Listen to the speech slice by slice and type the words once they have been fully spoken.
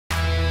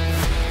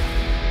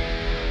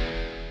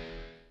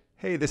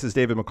Hey, this is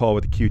David McCall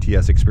with the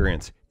QTS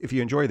Experience. If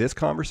you enjoy this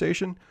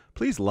conversation,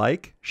 please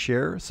like,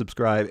 share,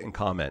 subscribe, and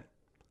comment.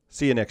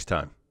 See you next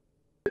time.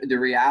 The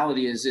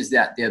reality is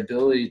that the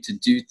ability to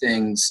do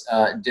things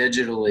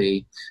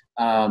digitally,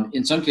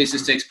 in some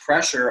cases, takes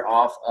pressure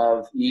off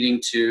of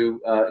needing to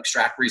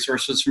extract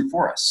resources from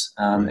forests.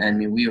 And I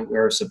mean, we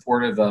are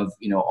supportive of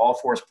all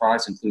forest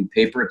products, including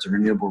paper. It's a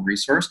renewable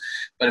resource.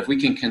 But if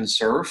we can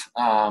conserve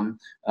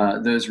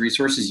those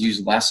resources,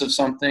 use less of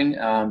something,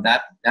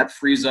 that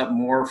frees up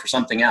more for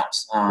something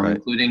else,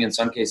 including in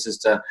some cases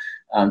to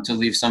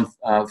leave some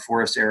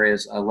forest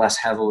areas less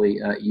heavily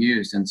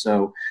used. And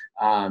so,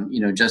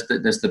 just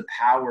the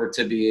power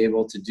to be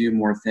able to do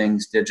more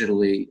things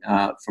digitally,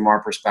 from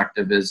our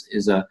perspective, is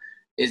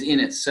in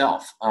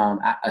itself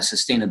a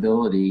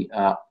sustainability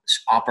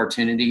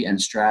opportunity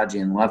and strategy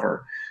and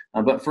lever.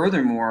 But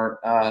furthermore,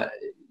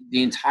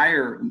 the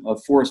entire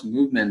forest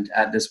movement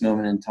at this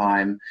moment in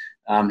time,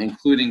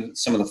 including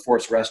some of the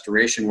forest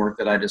restoration work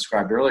that I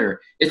described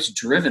earlier, it's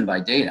driven by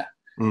data.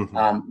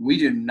 Mm-hmm. We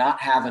do not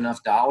have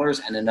enough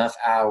dollars and enough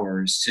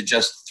hours to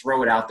just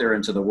throw it out there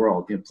into the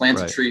world.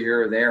 Plant a tree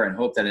here or there and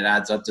hope that it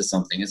adds up to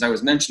something. As I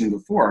was mentioning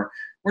before,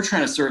 we're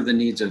trying to serve the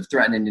needs of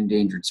threatened and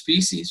endangered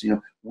species.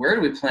 Where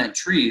do we plant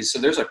trees? So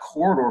there's a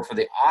corridor for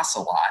the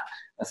ocelot,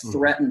 a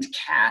threatened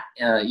cat,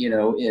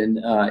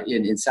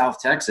 in South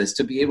Texas,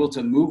 to be able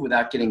to move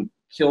without getting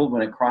killed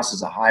when it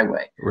crosses a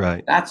highway.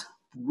 Right. That's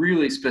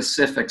really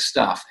specific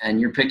stuff,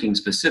 and you're picking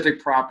specific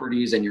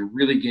properties, and you're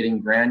really getting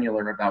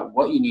granular about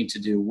what you need to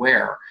do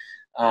where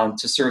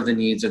to serve the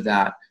needs of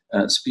that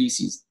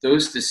species.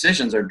 Those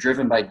decisions are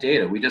driven by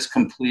data. We just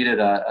completed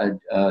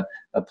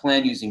a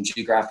plan using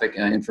geographic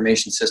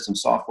information system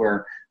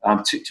software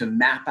to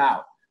map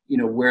out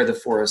where the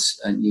forests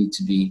need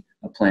to be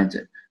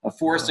planted.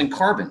 Forest and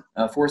carbon,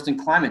 forest and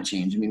climate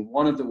change. I mean,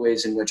 one of the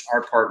ways in which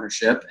our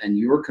partnership and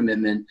your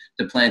commitment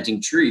to planting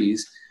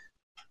trees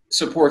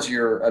supports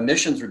your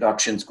emissions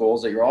reductions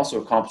goals that you're also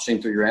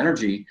accomplishing through your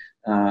energy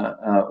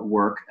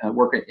work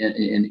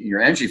in your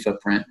energy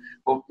footprint.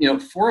 Well,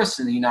 forests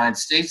in the United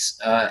States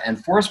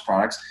and forest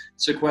products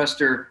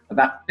sequester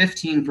about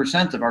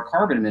 15% of our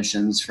carbon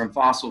emissions from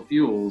fossil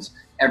fuels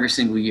every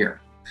single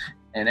year.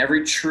 And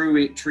every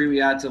tree we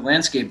add to the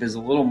landscape is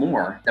a little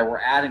more that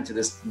we're adding to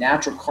this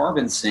natural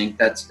carbon sink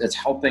that's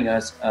helping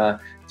us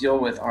deal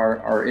with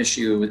our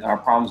issue, with our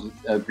problems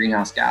with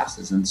greenhouse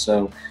gases. And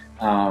so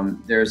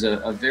there's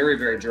a very,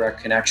 very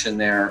direct connection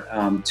there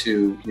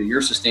to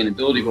your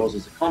sustainability goals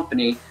as a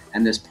company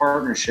and this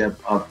partnership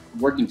of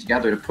working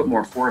together to put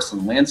more forests in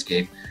the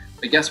landscape.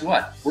 But guess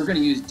what? We're going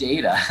to use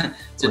data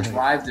to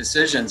drive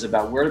decisions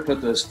about where to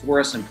put those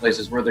forests in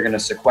places where they're going to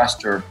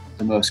sequester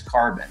the most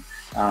carbon.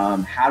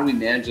 How do we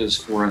manage those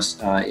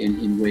forests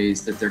in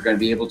ways that they're going to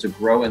be able to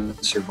grow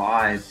and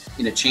survive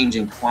in a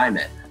changing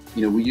climate?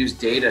 We use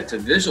data to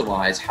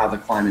visualize how the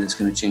climate is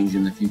going to change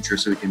in the future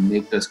so we can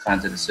make those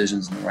kinds of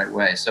decisions in the right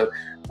way. So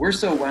we're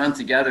so wound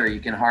together, you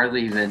can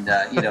hardly even,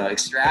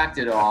 extract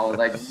it all.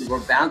 Like, we're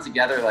bound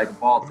together like a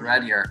ball of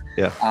thread here.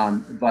 Yeah.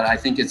 But I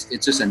think it's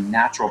just a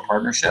natural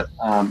partnership.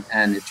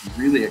 And it's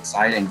really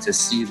exciting to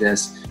see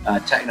this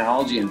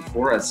technology and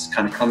forests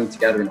kind of coming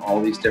together in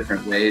all these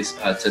different ways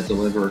to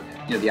deliver,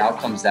 the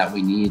outcomes that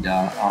we need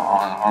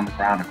on the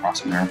ground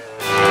across America.